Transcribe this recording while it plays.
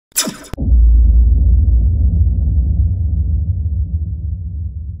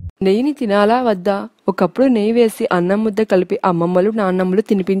నెయ్యిని తినాలా వద్దా? ఒకప్పుడు నెయ్యి వేసి అన్నం ముద్ద కలిపి అమ్మమ్మలు నాన్నమ్మలు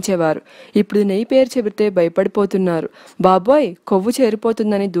తినిపించేవారు. ఇప్పుడు నెయ్యి పేరు చెబితే భయపడిపోతున్నారు. బాబోయ్, కొవ్వు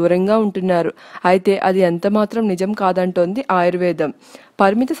చేరిపోతుందని దూరంగా ఉంటున్నారు. అయితే అది ఎంతమాత్రం నిజం కాదంటోంది ఆయుర్వేదం.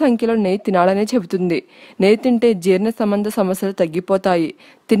 పరిమిత సంఖ్యలో నెయ్యి తినాలనే చెబుతుంది. నెయ్యి తింటే జీర్ణ సంబంధ సమస్యలు తగ్గిపోతాయి.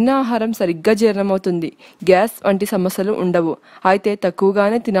 తిన్న ఆహారం సరిగ్గా జీర్ణమవుతుంది. గ్యాస్ వంటి సమస్యలు ఉండవు. అయితే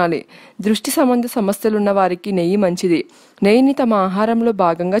తక్కువగానే తినాలి. దృష్టి సంబంధ సమస్యలున్న వారికి నెయ్యి మంచిది. నెయ్యిని తమ ఆహారంలో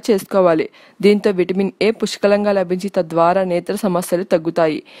భాగంగా చేసుకోవాలి. దీంతో విటమిన్ ఏ పుష్కలంగా లభించి తద్వారా నేత్ర సమస్యలు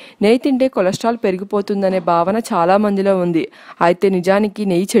తగ్గుతాయి. నెయ్యి తింటే కొలెస్ట్రాల్ పెరిగిపోతుందనే భావన చాలా మందిలో ఉంది. అయితే నిజానికి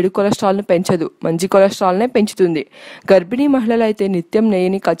నెయ్యి చెడు కొలెస్ట్రాల్ను పెంచదు, మంచి కొలెస్ట్రాల్నే పెంచుతుంది. గర్భిణీ మహిళలైతే నిత్యం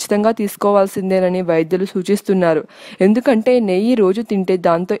నెయ్యిని ఖచ్చితంగా తీసుకోవాల్సిందేనని వైద్యులు సూచిస్తున్నారు. ఎందుకంటే నెయ్యి రోజు తింటే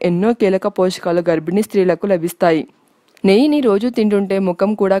దాంతో ఎన్నో కీలక పోషకాలు గర్భిణీ స్త్రీలకు లభిస్తాయి. నెయ్యిని రోజు తింటుంటే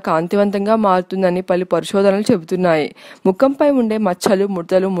ముఖం కూడా కాంతివంతంగా మారుతుందని పలు పరిశోధనలు చెబుతున్నాయి. ముఖంపై ఉండే మచ్చలు,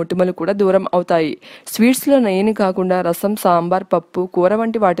 ముడతలు, మొటిమలు కూడా దూరం అవుతాయి. స్వీట్స్లో నెయ్యిని కాకుండా రసం, సాంబార్, పప్పు, కూర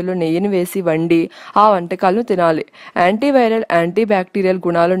వంటి వాటిలో నెయ్యిని వేసి వండి ఆ వంటకాలను తినాలి. యాంటీవైరల్, యాంటీ బ్యాక్టీరియల్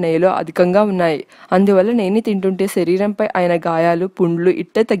గుణాలు నెయ్యిలో అధికంగా ఉన్నాయి. అందువల్ల నెయ్యిని తింటుంటే శరీరంపై అయిన గాయాలు, పుండ్లు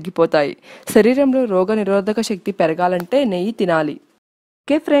ఇట్టే తగ్గిపోతాయి. శరీరంలో రోగ నిరోధక శక్తి పెరగాలంటే నెయ్యి తినాలి.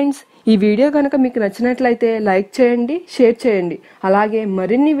 ఓకే ఫ్రెండ్స్, ఈ వీడియో కనుక మీకు నచ్చినట్లయితే లైక్ చేయండి, షేర్ చేయండి. అలాగే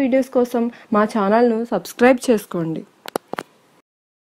మరిన్ని వీడియోస్ కోసం మా ఛానల్ను సబ్స్క్రైబ్ చేసుకోండి.